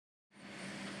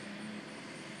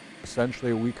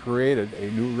Essentially, we created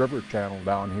a new river channel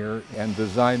down here and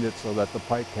designed it so that the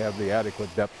pike have the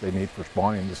adequate depth they need for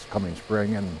spawning this coming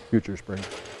spring and future spring.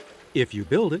 If you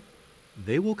build it,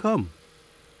 they will come.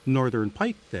 Northern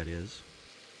pike, that is.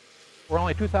 We're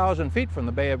only 2,000 feet from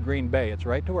the Bay of Green Bay. It's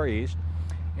right to our east.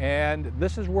 And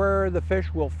this is where the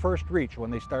fish will first reach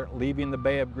when they start leaving the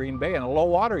Bay of Green Bay. In a low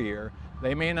water year,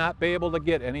 they may not be able to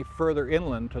get any further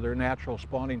inland to their natural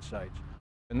spawning sites.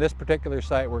 In this particular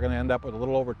site, we're going to end up with a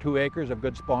little over 2 acres of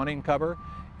good spawning cover.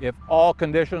 If all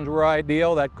conditions were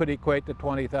ideal, that could equate to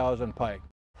 20,000 pike.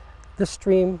 This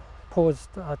stream posed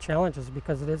challenges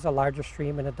because it is a larger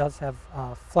stream and it does have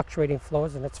fluctuating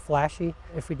flows and it's flashy.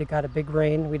 If we got a big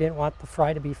rain, we didn't want the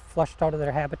fry to be flushed out of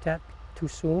their habitat too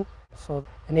soon. So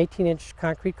an 18-inch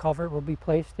concrete culvert will be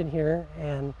placed in here,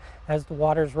 and as the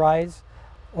waters rise,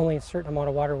 only a certain amount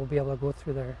of water will be able to go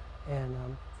through there, and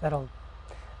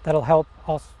that'll help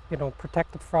also,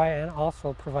 protect the fry and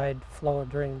also provide flow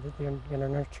during the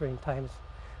nurturing times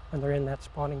when they're in that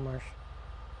spawning marsh.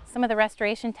 Some of the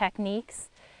restoration techniques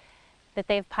that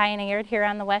they've pioneered here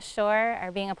on the West Shore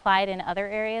are being applied in other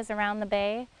areas around the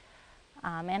bay.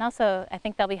 And also, I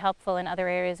think they'll be helpful in other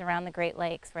areas around the Great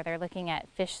Lakes where they're looking at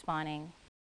fish spawning.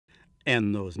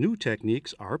 And those new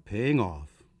techniques are paying off.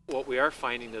 What we are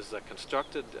finding is that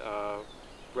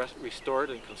restored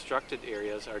and constructed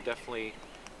areas are definitely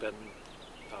been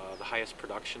the highest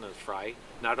production of fry.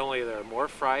 Not only are there more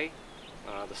fry,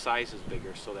 the size is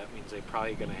bigger, so that means they're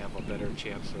probably going to have a better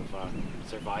chance of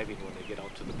surviving when they get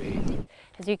out to the bay.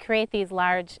 As you create these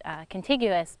large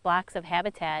contiguous blocks of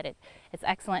habitat, it's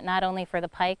excellent not only for the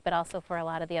pike but also for a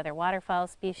lot of the other waterfowl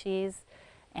species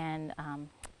and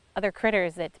other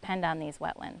critters that depend on these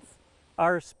wetlands.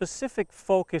 Our specific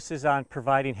focus is on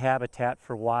providing habitat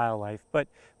for wildlife, but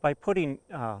by putting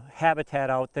habitat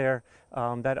out there,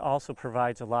 that also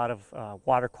provides a lot of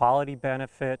water quality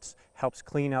benefits, helps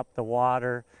clean up the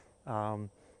water,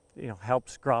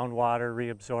 helps groundwater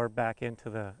reabsorb back into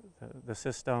the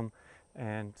system,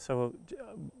 and so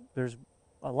there's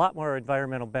a lot more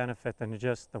environmental benefit than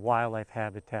just the wildlife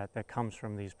habitat that comes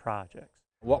from these projects.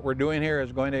 What we're doing here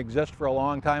is going to exist for a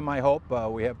long time, I hope.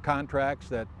 We have contracts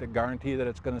that guarantee that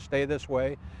it's going to stay this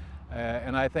way.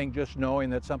 And I think just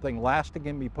knowing that something lasting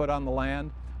can be put on the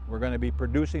land, we're going to be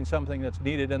producing something that's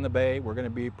needed in the bay, we're going to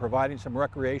be providing some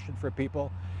recreation for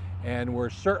people, and we're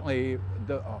certainly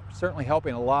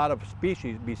helping a lot of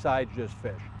species besides just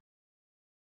fish.